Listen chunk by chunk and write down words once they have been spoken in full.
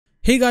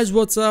Hey guys,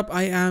 what's up?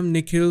 I am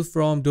Nikhil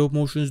from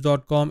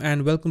dopemotions.com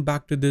and welcome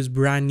back to this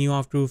brand new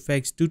After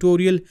Effects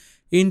tutorial.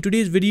 In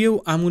today's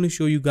video, I'm going to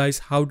show you guys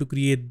how to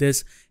create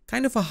this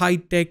kind of a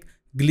high-tech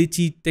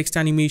glitchy text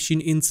animation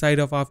inside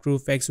of After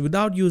Effects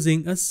without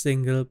using a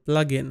single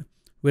plugin.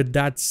 With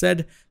that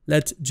said,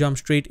 let's jump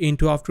straight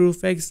into After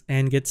Effects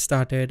and get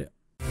started.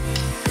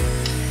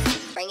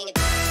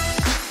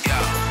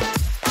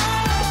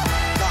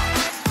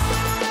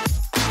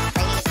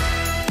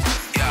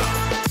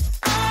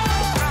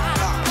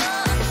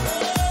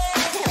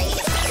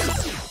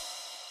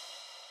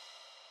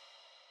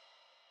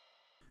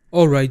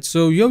 Alright,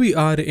 so here we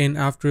are in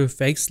After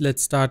Effects.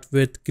 Let's start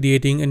with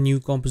creating a new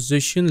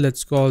composition.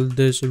 Let's call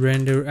this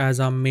render as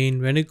our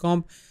main render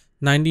comp.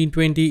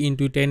 1920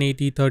 into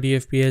 1080, 30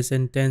 fps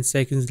and 10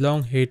 seconds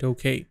long. Hit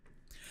OK.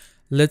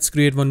 Let's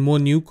create one more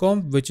new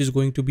comp, which is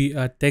going to be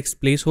a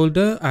text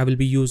placeholder. I will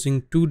be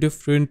using two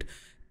different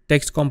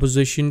text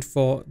composition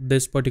for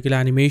this particular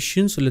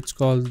animation. So let's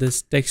call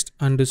this text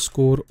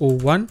underscore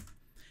 01.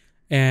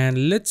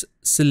 And let's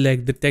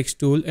select the text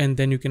tool, and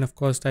then you can of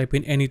course type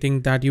in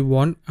anything that you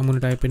want. I'm going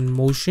to type in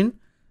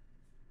motion.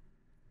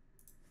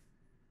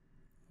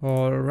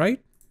 All right.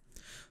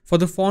 For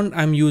the font,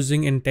 I'm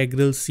using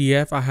Integral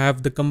CF. I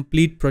have the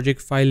complete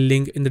project file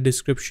link in the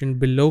description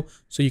below,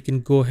 so you can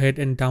go ahead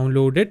and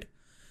download it.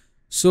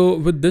 So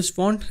with this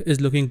font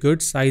is looking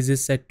good. Size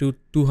is set to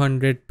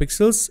 200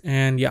 pixels,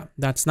 and yeah,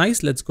 that's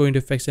nice. Let's go into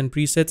effects and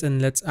presets and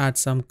let's add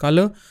some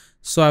color.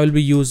 So I will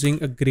be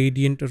using a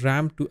gradient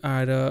ramp to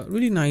add a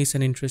really nice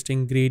and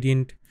interesting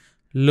gradient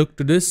look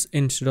to this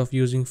instead of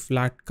using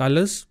flat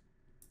colors.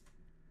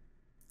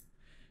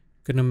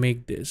 Gonna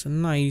make this a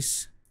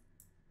nice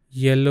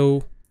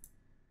yellow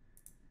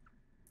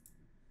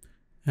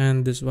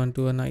and this one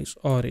to a nice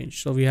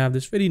orange. So we have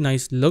this very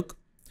nice look.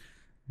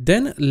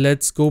 Then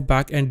let's go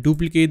back and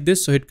duplicate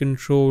this. So hit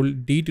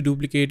Ctrl D to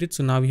duplicate it.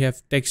 So now we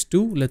have text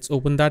 2. Let's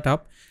open that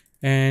up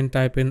and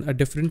type in a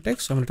different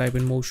text. So I'm gonna type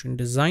in motion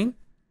design.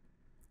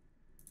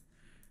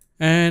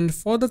 And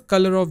for the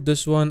color of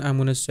this one, I'm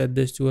going to set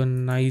this to a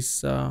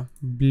nice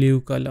blue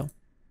color.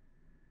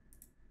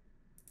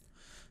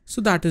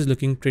 So that is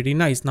looking pretty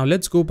nice. Now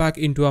let's go back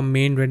into our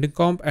main render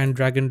comp and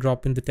drag and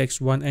drop in the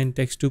text 1 and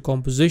text 2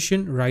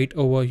 composition right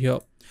over here.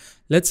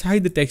 Let's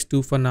hide the text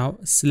 2 for now.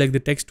 Select the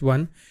text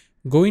 1,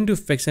 go into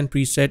effects and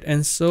preset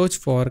and search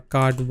for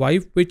card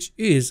wipe, which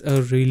is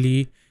a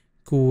really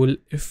cool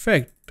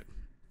effect.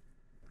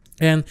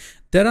 And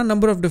there are a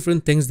number of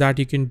different things that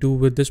you can do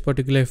with this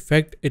particular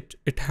effect.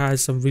 It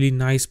has some really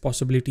nice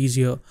possibilities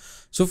here.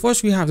 So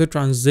first we have the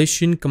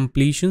transition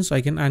completion. So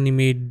I can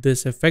animate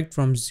this effect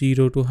from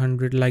 0 to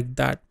 100 like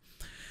that.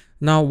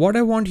 Now what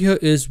I want here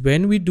is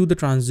when we do the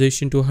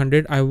transition to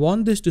 100, I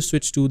want this to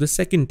switch to the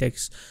second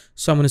text.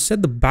 So I'm going to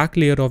set the back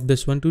layer of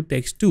this one to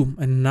text 2.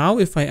 And now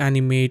if I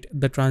animate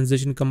the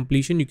transition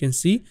completion, you can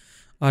see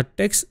our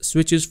text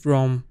switches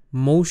from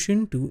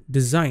motion to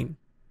design.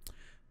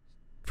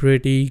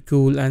 Pretty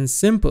cool and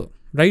simple,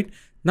 right?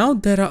 Now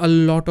there are a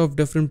lot of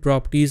different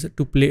properties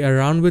to play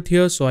around with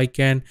here. So I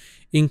can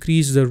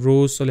increase the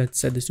rows. So let's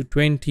set this to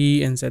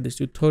 20 and set this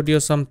to 30 or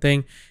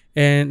something.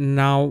 And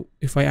now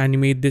if I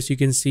animate this, you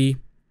can see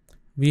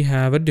we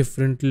have a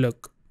different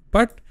look,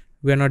 but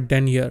we're not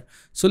done here.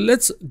 So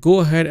let's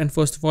go ahead and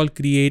first of all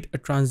create a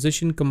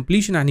transition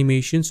completion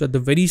animation. So at the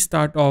very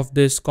start of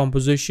this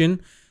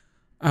composition,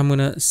 I'm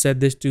gonna set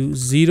this to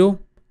 0,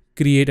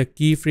 create a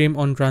keyframe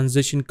on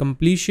transition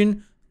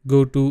completion,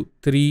 go to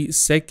 3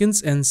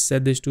 seconds and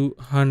set this to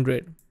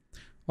 100.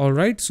 All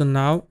right, so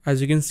now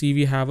as you can see,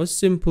 we have a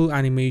simple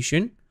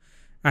animation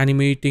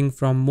animating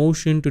from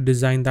motion to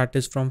design, that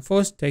is from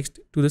first text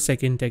to the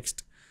second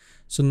text.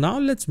 So now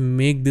let's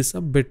make this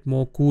a bit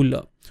more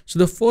cooler. So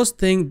the first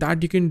thing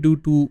that you can do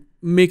to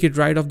make it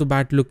right off the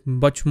bat look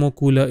much more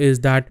cooler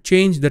is that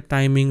change the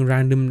timing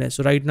randomness.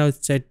 So right now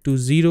it's set to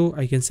 0.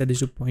 I can set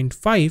this to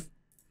 0.5.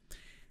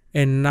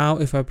 And now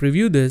if I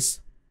preview this,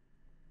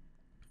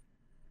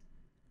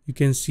 you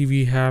can see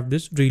we have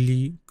this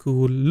really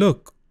cool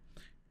look.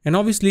 And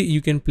obviously you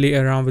can play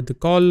around with the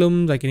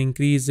columns. I can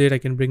increase it, I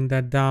can bring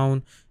that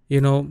down,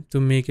 to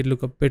make it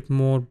look a bit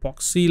more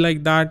boxy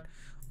like that.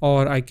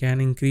 Or I can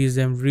increase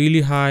them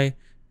really high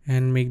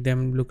and make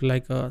them look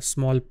like a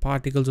small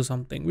particles or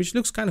something, which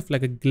looks kind of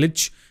like a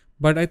glitch.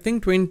 But I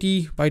think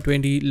 20 by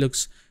 20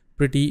 looks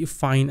pretty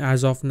fine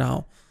as of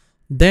now.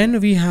 Then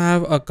we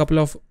have a couple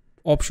of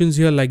options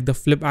here like the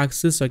flip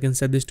axis. So I can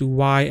set this to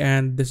Y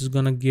and this is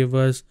gonna give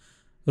us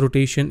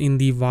rotation in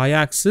the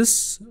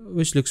y-axis,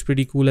 which looks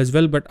pretty cool as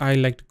well, but I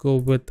like to go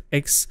with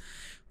X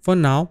for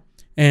now.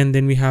 And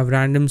then we have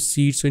random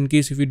seed. So in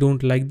case if you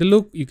don't like the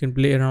look, you can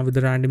play around with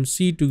the random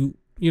seed to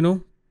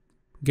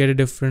get a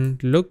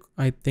different look.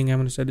 I think I'm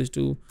going to set this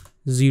to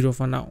 0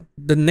 for now.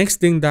 The next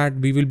thing that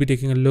we will be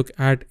taking a look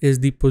at is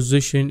the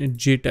position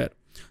jitter.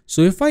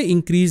 So if I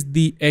increase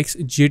the X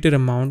jitter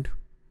amount,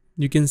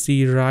 you can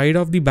see right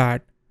off the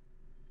bat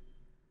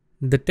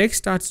the text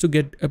starts to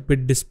get a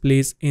bit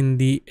displaced in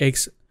the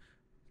X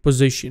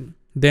position.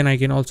 Then I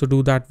can also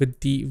do that with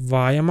the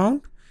Y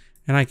amount,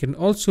 And I can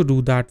also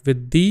do that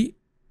with the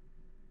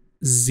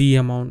Z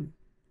amount.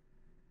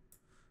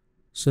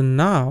 So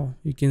now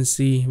you can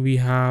see we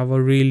have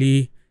a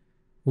really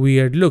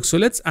weird look. So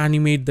let's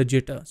animate the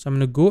jitter. So I'm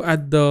going to go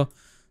at the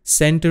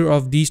center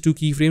of these two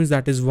keyframes,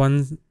 that is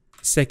 1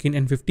 second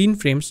and 15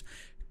 frames.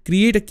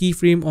 Create a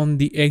keyframe on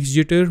the X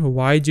jitter,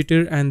 Y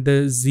jitter, and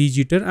the Z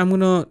jitter.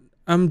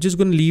 I'm just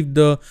gonna leave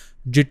the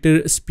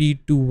jitter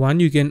speed to 1.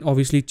 You can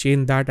obviously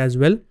change that as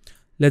well.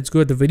 Let's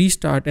go at the very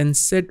start and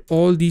set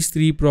all these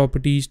 3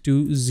 properties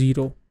to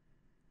 0.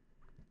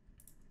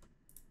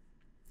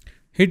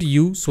 Hit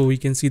U so we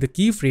can see the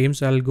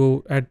keyframes. I'll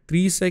go at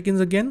 3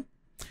 seconds again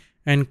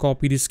and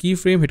copy this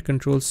keyframe, hit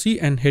Ctrl C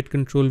and hit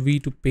Ctrl V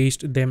to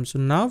paste them. So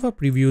now if I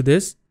preview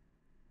this,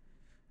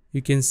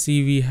 you can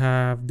see we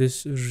have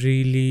this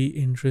really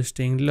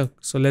interesting look.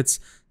 So let's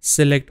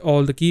select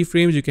all the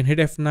keyframes. You can hit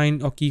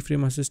F9 or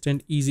keyframe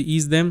assistant, easy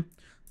ease them.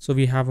 So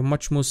we have a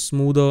much more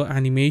smoother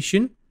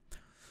animation.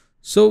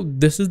 So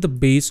this is the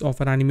base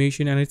of an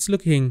animation and it's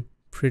looking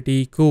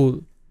pretty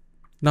cool.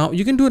 Now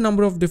you can do a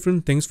number of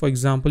different things. For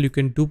example, you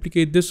can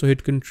duplicate this. So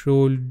hit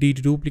Ctrl D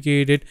to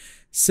duplicate it,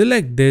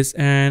 select this,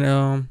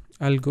 and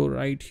I'll go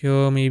right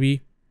here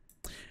maybe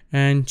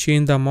and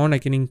change the amount. I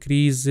can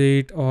increase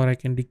it or I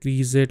can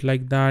decrease it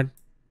like that.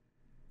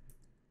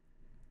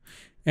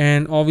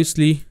 And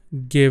obviously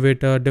give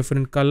it a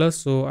different color.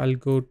 So I'll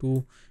go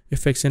to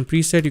effects and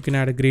preset. You can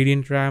add a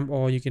gradient ramp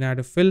or you can add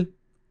a fill.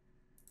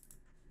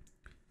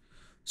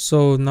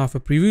 So now if I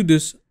preview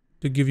this,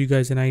 to give you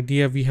guys an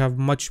idea, we have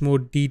much more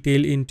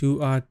detail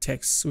into our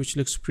text, which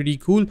looks pretty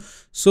cool.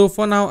 So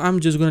for now, I'm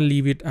just going to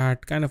leave it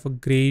at kind of a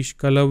grayish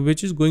color,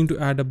 which is going to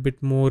add a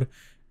bit more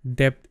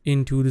depth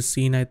into the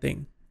scene, I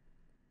think.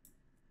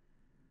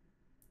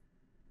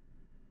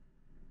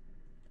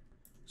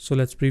 So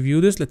let's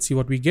preview this. Let's see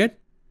what we get.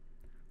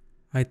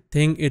 I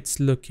think it's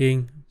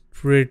looking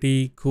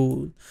pretty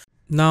cool.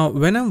 Now,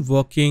 when I'm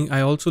working,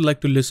 I also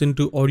like to listen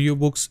to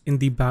audiobooks in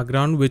the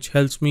background, which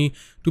helps me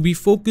to be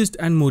focused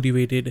and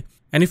motivated.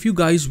 And if you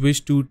guys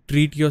wish to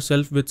treat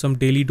yourself with some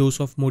daily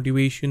dose of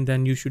motivation,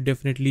 then you should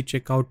definitely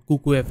check out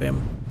Kuku FM.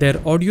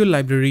 Their audio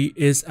library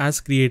is as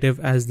creative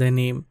as their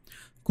name.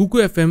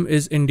 Kuku FM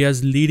is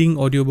India's leading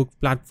audiobook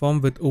platform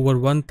with over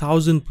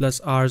 1000 plus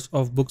hours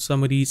of book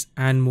summaries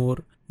and more.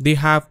 They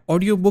have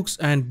audiobooks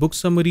and book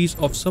summaries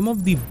of some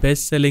of the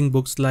best-selling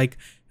books like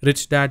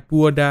Rich Dad,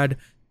 Poor Dad,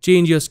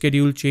 Change Your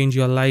Schedule, Change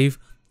Your Life,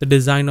 The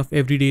Design of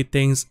Everyday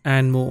Things,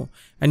 and more.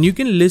 And you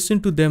can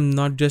listen to them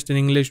not just in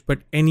English but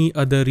any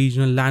other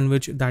regional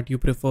language that you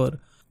prefer.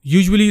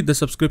 Usually the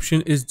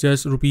subscription is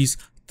just rupees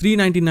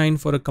 399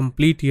 for a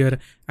complete year,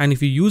 and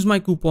if you use my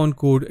coupon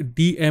code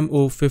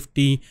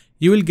DMO50,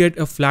 you will get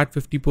a flat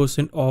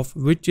 50% off,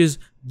 which is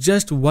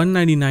just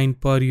 199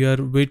 per year,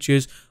 which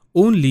is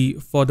only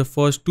for the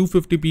first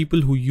 250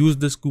 people who use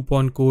this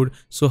coupon code.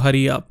 So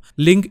hurry up.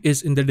 Link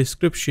is in the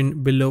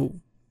description below.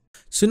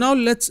 So now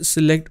let's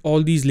select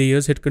all these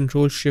layers, hit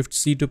Ctrl Shift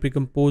C to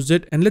pre-compose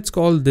it, and let's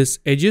call this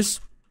edges.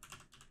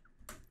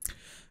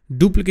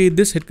 Duplicate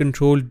this, hit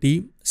Ctrl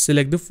D,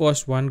 select the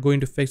first one, go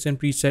into effects and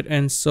preset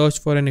and search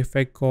for an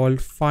effect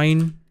called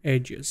fine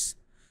edges.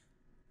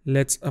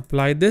 Let's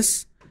apply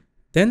this,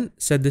 then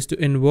set this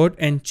to invert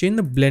and change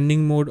the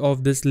blending mode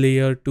of this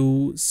layer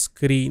to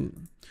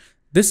screen.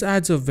 This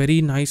adds a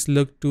very nice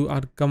look to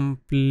our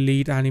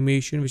complete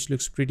animation, which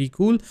looks pretty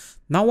cool.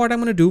 Now what I'm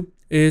going to do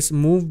is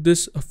move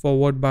this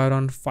forward by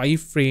around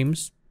 5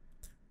 frames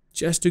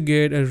just to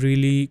get a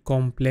really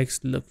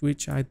complex look,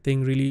 which I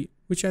think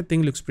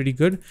looks pretty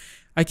good.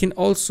 I can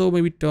also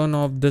maybe turn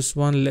off this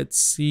one. Let's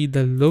see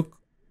the look.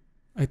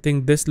 I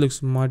think this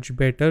looks much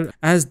better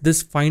as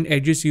this fine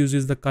edges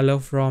uses the color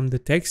from the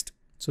text.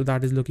 So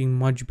that is looking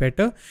much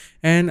better.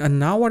 And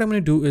now what I'm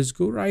going to do is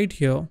go right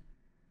here.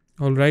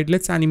 All right,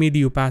 let's animate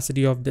the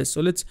opacity of this.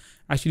 So let's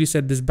actually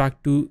set this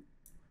back to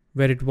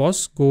where it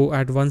was. Go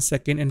at 1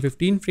 second and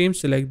 15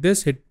 frames, select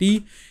this, hit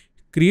T,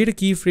 create a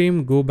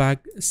keyframe, go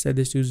back, set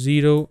this to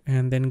 0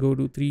 and then go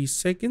to 3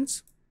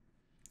 seconds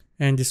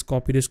and just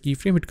copy this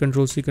keyframe, hit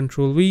Ctrl C,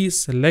 Ctrl V,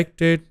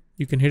 select it.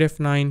 You can hit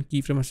F9,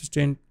 keyframe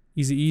assistant,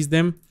 easy ease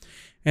them,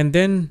 and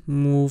then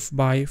move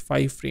by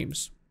 5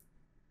 frames.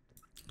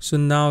 So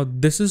now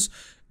this is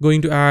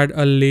going to add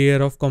a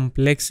layer of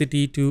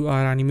complexity to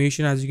our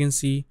animation. As you can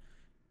see,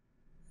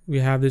 we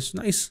have this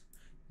nice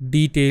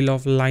detail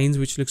of lines,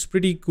 which looks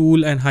pretty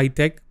cool and high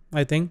tech,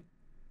 I think.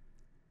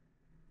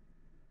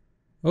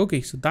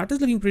 Okay, so that is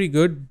looking pretty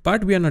good,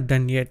 but we are not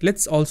done yet.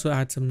 Let's also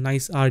add some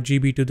nice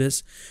RGB to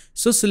this.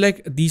 So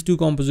select these two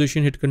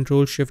composition, hit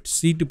Ctrl Shift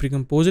C to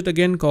pre-compose it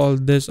again, call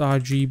this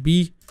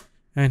RGB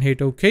and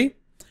hit OK.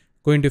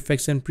 Go into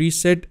effects and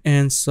preset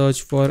and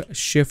search for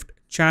shift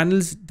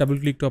channels, double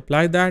click to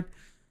apply that.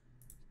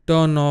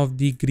 Turn off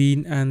the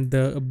green and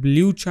the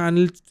blue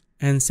channel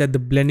and set the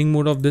blending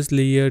mode of this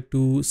layer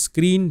to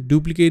screen.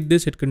 Duplicate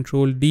this, hit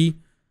Ctrl D,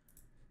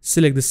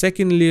 select the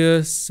second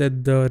layer,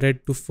 set the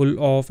red to full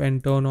off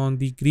and turn on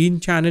the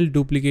green channel.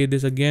 Duplicate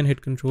this again,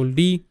 hit Ctrl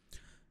D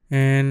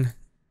and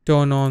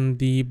turn on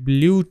the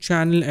blue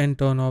channel and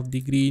turn off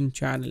the green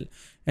channel.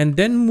 and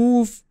then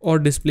move or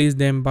displace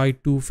them by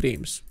 2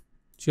 frames,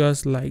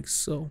 just like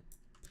so.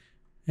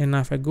 And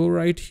now if I go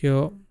right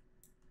here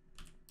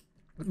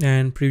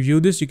and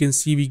preview this, you can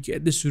see we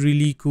get this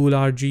really cool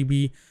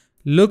RGB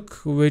look,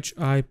 which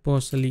I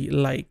personally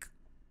like.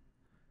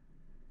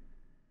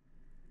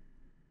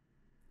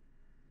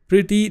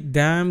 Pretty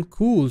damn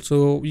cool.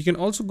 So you can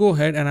also go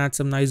ahead and add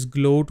some nice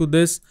glow to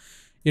this.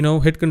 You know,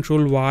 hit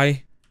Ctrl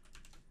Y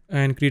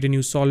and create a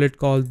new solid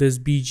called this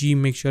BG.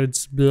 Make sure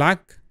it's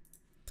black.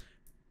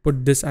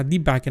 Put this at the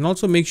back, and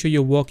also make sure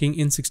you're working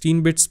in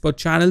 16 bits per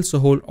channel. So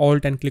hold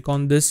Alt and click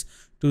on this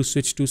to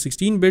switch to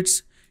 16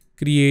 bits.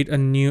 Create a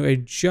new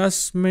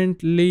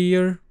adjustment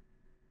layer,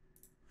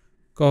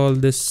 call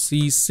this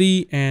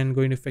CC, and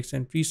go into effects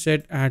and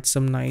preset. Add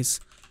some nice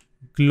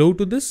glow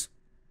to this.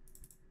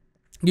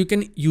 You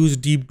can use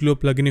Deep Glow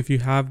plugin if you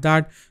have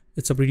that.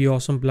 It's a pretty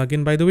awesome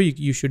plugin, by the way.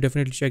 You should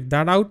definitely check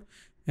that out.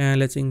 And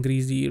let's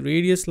increase the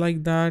radius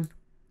like that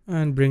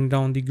and bring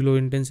down the glow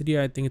intensity.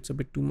 I think it's a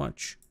bit too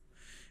much.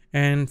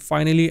 And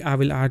finally, I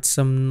will add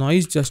some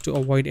noise just to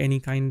avoid any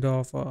kind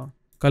of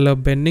color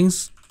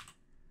bendings.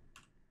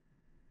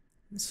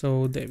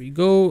 So there we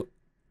go.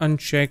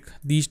 Uncheck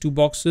these 2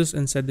 boxes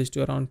and set this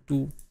to around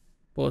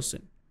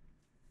 2%.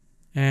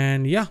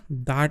 And yeah,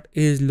 that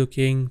is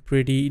looking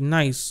pretty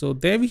nice. So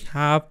there we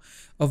have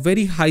a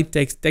very high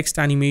text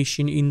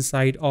animation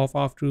inside of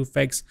After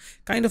Effects,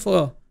 kind of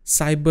a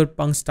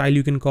cyberpunk style,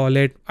 you can call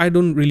it. I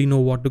don't really know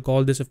what to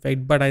call this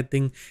effect, but I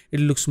think it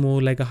looks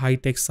more like a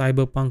high-tech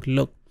cyberpunk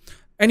look.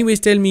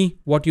 Anyways, tell me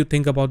what you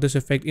think about this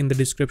effect in the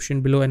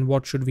description below, and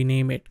what should we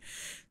name it.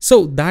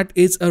 So that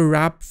is a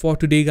wrap for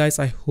today, guys.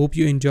 I hope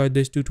you enjoyed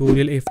this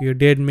tutorial. If you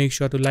did, make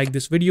sure to like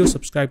this video,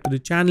 subscribe to the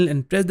channel,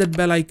 and press that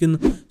bell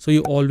icon so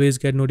you always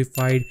get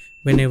notified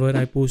whenever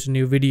I post a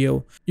new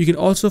video. You can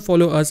also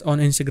follow us on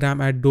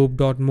Instagram at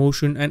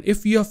dope.motion, and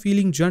if you are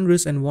feeling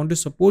generous and want to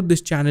support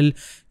this channel,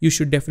 you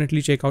should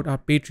definitely check out our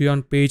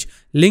Patreon page.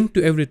 Link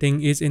to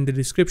everything is in the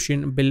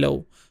description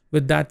below.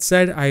 With that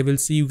said, I will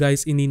see you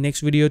guys in the next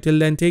video. Till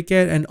then, take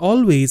care and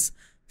always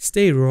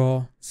stay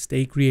raw,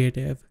 stay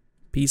creative.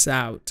 Peace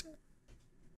out.